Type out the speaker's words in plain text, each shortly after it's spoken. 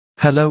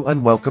Hello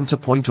and welcome to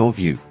Point of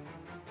View.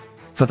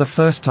 For the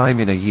first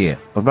time in a year,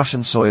 a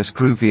Russian Soyuz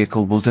crew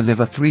vehicle will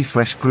deliver 3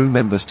 fresh crew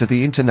members to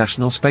the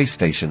International Space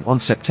Station on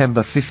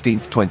September 15,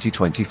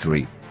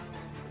 2023.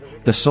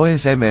 The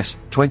Soyuz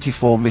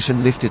MS-24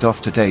 mission lifted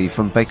off today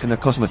from Baikonur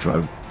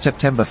Cosmodrome,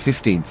 September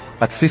 15,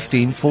 at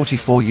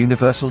 15:44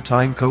 Universal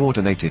Time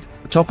Coordinated,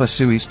 atop a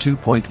Soyuz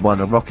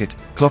 2.1 rocket,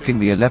 clocking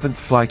the 11th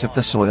flight of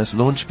the Soyuz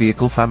launch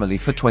vehicle family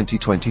for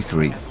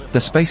 2023. The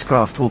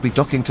spacecraft will be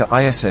docking to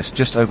ISS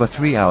just over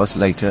 3 hours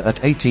later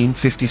at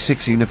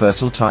 18:56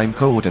 Universal Time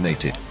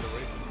Coordinated.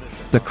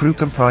 The crew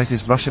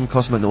comprises Russian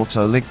cosmonauts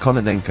Oleg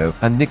Kononenko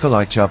and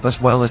Nikolai Chub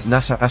as well as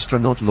NASA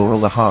astronaut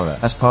Loral O'Hara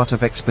as part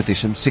of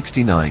Expedition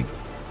 69.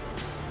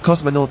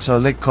 Cosmonaut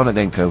Oleg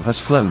Kononenko has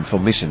flown for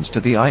missions to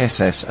the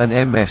ISS and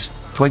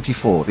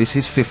MS-24 is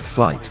his 5th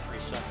flight.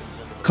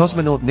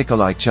 Cosmonaut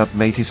Nikolai Chub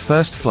made his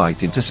first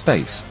flight into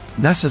space.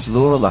 NASA's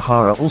Loral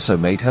O'Hara also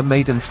made her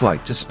maiden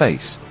flight to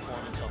space.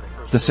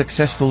 The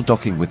successful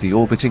docking with the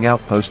orbiting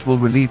outpost will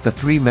relieve the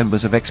 3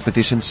 members of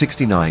Expedition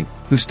 69,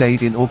 who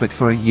stayed in orbit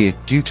for a year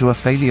due to a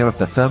failure of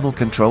the thermal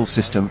control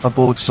system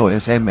aboard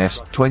Soyuz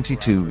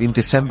MS-22 in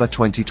December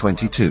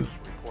 2022.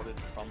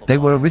 They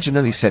were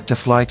originally set to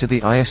fly to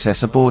the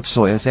ISS aboard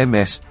Soyuz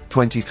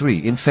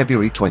MS-23 in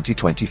February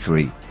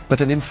 2023,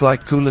 but an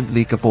in-flight coolant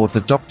leak aboard the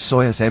docked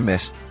Soyuz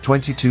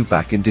MS-22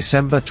 back in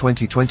December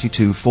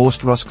 2022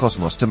 forced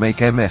Roscosmos to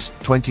make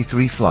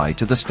MS-23 fly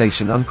to the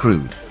station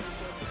uncrewed.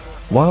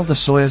 While the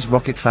Soyuz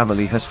rocket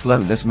family has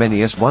flown as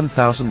many as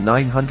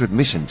 1,900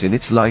 missions in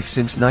its life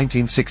since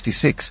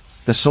 1966,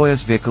 the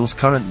Soyuz vehicle's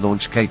current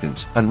launch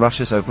cadence, and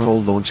Russia's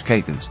overall launch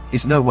cadence,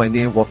 is nowhere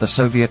near what the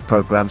Soviet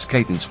program's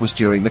cadence was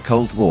during the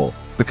Cold War.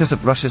 Because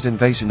of Russia's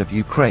invasion of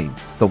Ukraine,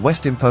 the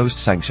West imposed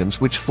sanctions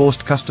which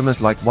forced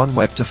customers like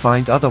OneWeb to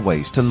find other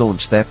ways to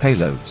launch their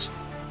payloads.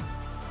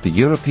 The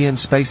European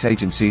Space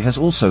Agency has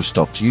also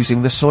stopped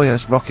using the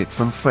Soyuz rocket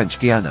from French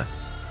Guiana.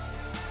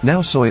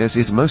 Now Soyuz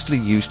is mostly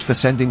used for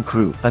sending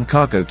crew and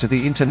cargo to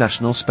the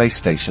International Space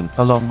Station,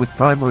 along with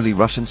primarily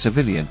Russian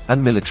civilian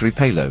and military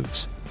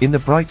payloads. In the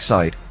bright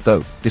side,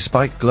 though,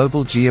 despite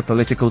global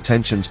geopolitical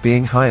tensions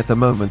being high at the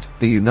moment,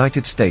 the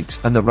United States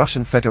and the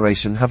Russian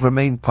Federation have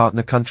remained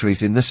partner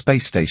countries in the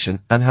space station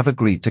and have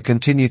agreed to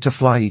continue to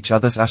fly each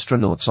other's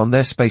astronauts on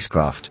their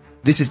spacecraft.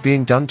 This is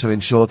being done to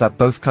ensure that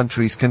both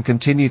countries can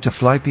continue to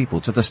fly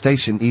people to the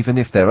station even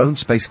if their own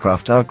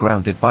spacecraft are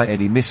grounded by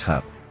any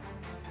mishap.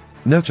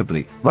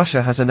 Notably, Russia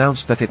has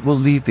announced that it will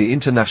leave the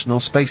International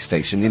Space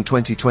Station in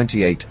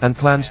 2028 and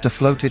plans to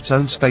float its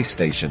own space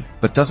station,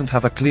 but doesn't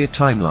have a clear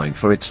timeline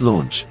for its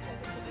launch.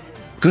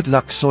 Good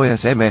luck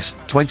Soyuz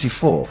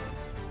MS-24.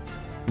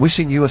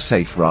 Wishing you a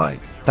safe ride.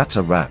 That's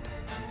a wrap.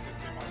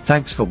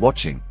 Thanks for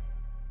watching.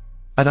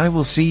 And I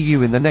will see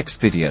you in the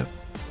next video.